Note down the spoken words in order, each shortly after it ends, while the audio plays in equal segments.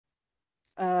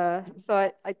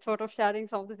So I thought of sharing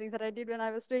some of the things that I did when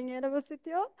I was doing A-levels with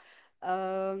you.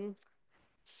 Um,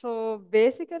 so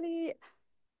basically,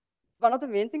 one of the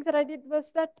main things that I did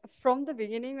was that from the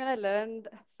beginning, when I learned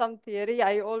some theory,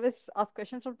 I always ask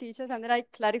questions from teachers and then I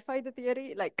clarify the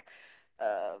theory.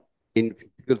 Uh, in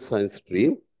physical science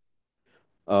stream.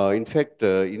 In fact,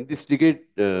 in this decade,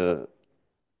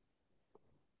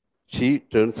 she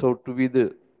turns out to be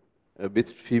the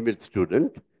best female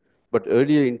student. But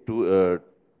earlier in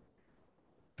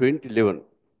 2011,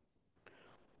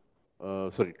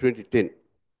 2010,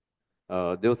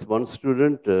 there was one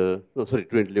student, no, sorry,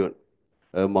 2011,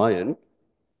 Mayan.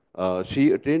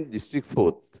 She attained district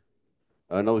fourth.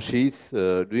 Now she's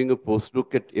doing a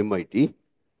postdoc at MIT.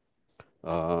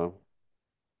 Uh,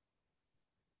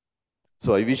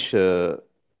 so I wish Sadhuma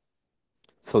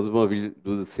will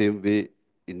do the same way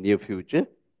in near future.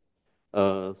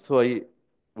 So I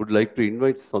would like to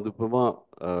invite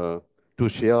Sadhupama to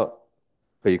share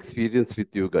her experience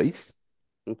with you guys,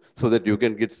 so that you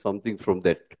can get something from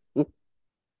that.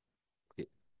 Okay.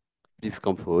 Please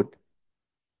come forward.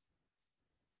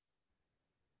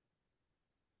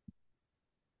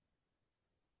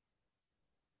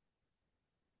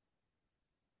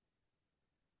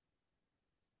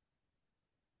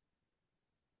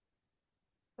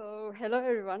 so hello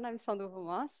everyone, I'm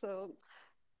Sandhupama. So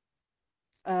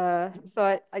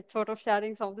I thought of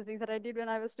sharing some of the things that I did when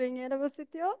I was doing A-levels with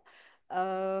you.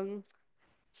 Um,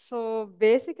 so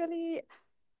basically,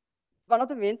 one of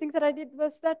the main things that I did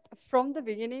was that from the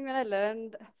beginning, when I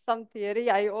learned some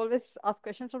theory, I always ask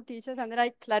questions from teachers and then I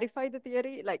clarify the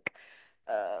theory,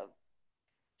 uh,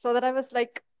 so that I was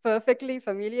like perfectly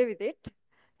familiar with it.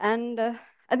 And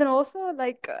then also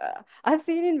I've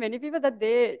seen in many people that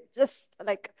they just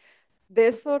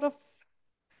they sort of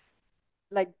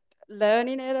like learn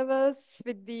in A levels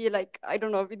with the I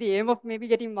don't know, with the aim of maybe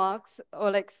getting marks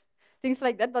or things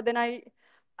like that. But then I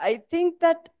think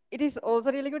that it is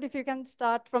also really good if you can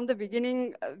start from the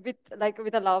beginning with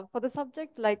a love for the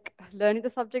subject, like learning the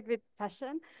subject with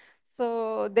passion.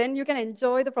 So then you can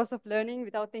enjoy the process of learning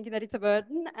without thinking that it's a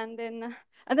burden. And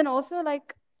then also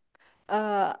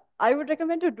I would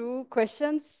recommend to do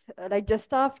questions like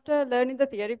just after learning the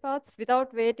theory parts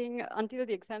without waiting until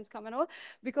the exams come and all,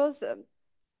 because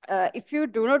if you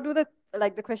do not do the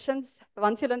questions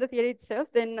once you learn the theory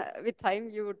itself, then with time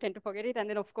you tend to forget it, and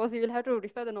then of course you will have to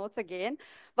refer the notes again.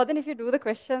 But then if you do the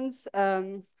questions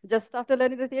just after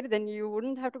learning the theory, then you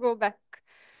wouldn't have to go back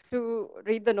to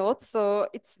read the notes, so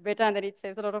it's better and then it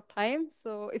saves a lot of time.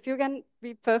 So if you can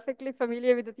be perfectly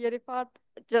familiar with the theory part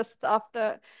just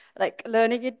after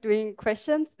learning it, doing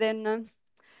questions, then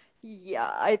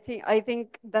yeah, I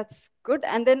think that's good.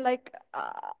 And then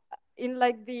in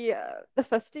the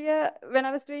first year when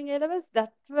I was doing A levels,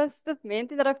 that was the main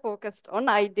thing that I focused on.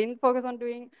 I didn't focus on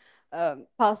doing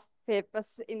past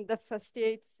papers in the first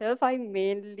year itself. I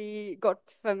mainly got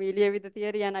familiar with the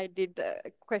theory and I did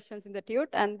questions in the tute.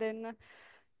 And then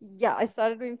yeah, I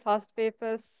started doing past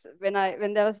papers when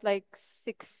there was like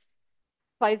 6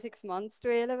 months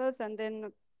to A levels, and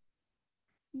then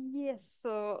yes,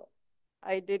 so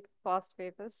I did past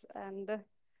papers and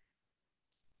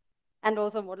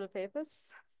also model papers.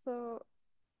 So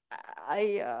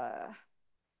I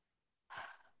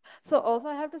so also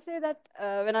I have to say that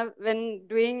when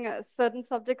doing certain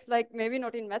subjects, like maybe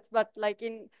not in maths but like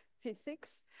in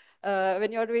physics,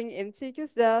 when you're doing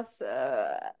MCQs, there's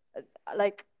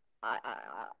like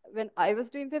when I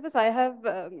was doing papers, I have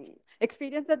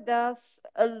experienced that there's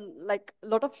like a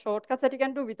lot of shortcuts that you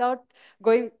can do without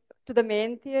going to the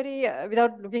main theory,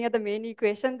 without looking at the main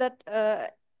equation that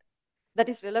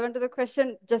is relevant to the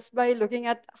question, just by looking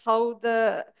at how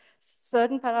the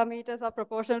certain parameters are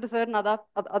proportional to certain other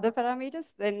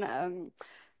parameters. Then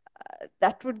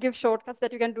that would give shortcuts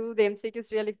that you can do the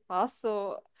MCQs really fast.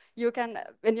 So you can,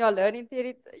 when you are learning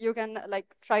theory, you can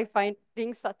try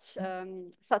finding such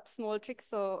small tricks.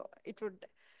 So it would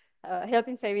help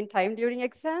in saving time during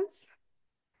exams.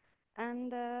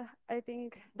 And I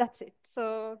think that's it.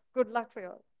 So good luck for you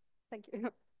all. Thank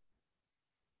you.